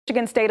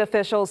Michigan state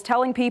officials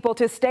telling people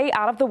to stay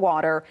out of the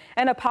water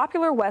in a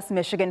popular West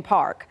Michigan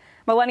park.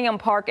 Millennium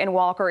Park in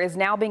Walker is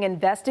now being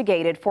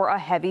investigated for a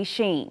heavy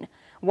sheen.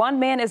 One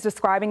man is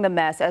describing the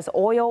mess as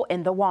oil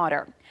in the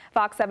water.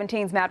 Fox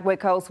 17's Matt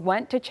Witkos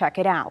went to check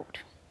it out.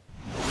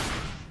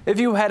 If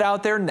you head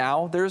out there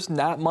now, there's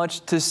not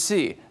much to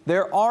see.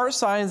 There are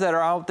signs that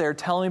are out there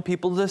telling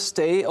people to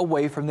stay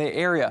away from the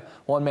area.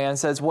 One man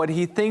says what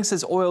he thinks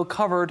is oil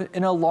covered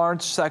in a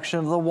large section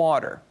of the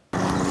water.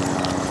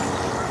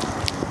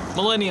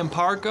 Millennium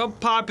Park, a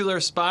popular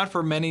spot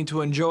for many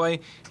to enjoy,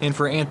 and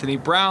for Anthony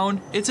Brown,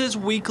 it's his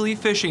weekly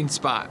fishing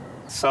spot.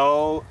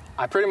 So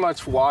I pretty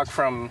much walk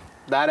from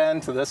that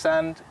end to this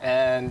end,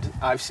 and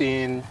I've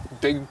seen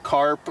big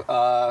carp,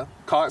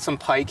 caught some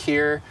pike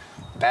here,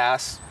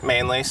 bass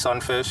mainly,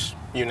 sunfish,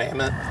 you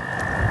name it.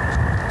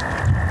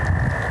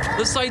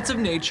 The sights of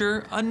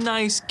nature, a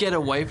nice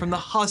getaway from the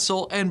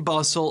hustle and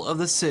bustle of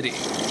the city.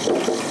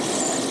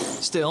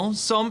 Still,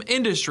 some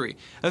industry.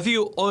 A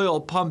few oil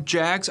pump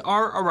jacks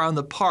are around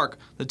the park.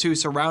 The two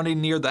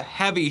surrounding near the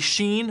heavy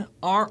sheen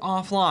are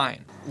offline.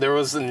 There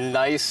was a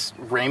nice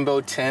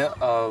rainbow tint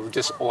of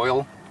just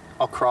oil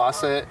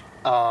across it.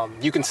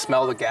 You can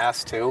smell the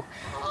gas too,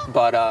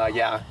 but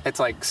yeah, it's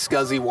like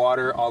scuzzy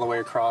water all the way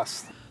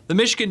across. The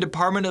Michigan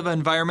Department of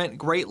Environment,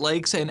 Great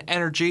Lakes and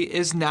Energy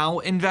is now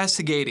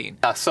investigating.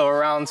 So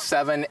around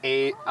 7,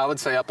 8, I would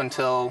say up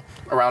until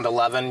around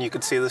 11, you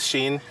could see the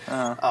sheen.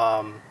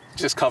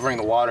 Just covering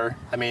the water.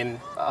 I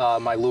mean,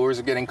 my lures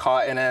are getting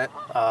caught in it,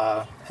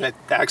 and it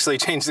actually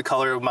changed the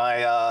color of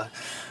my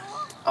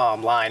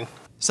line.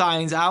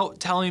 Signs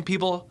out telling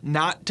people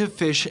not to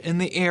fish in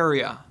the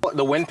area.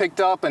 The wind picked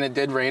up and it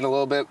did rain a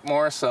little bit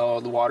more, so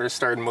the water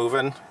started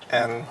moving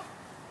and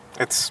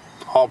it's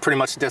all pretty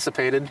much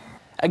dissipated.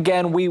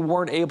 Again, we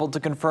weren't able to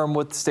confirm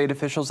with state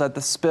officials that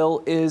the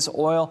spill is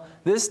oil.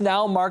 This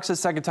now marks the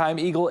second time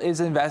EGLE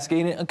is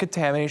investigating a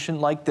contamination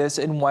like this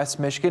in West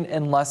Michigan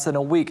in less than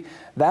a week.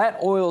 That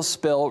oil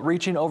spill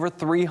reaching over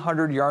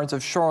 300 yards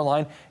of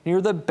shoreline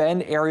near the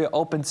Bend area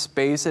open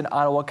space in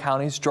Ottawa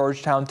County's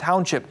Georgetown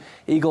Township.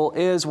 EGLE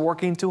is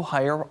working to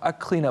hire a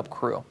cleanup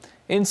crew.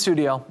 In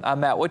studio,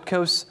 I'm Matt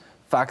Witkos,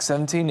 Fox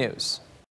 17 News.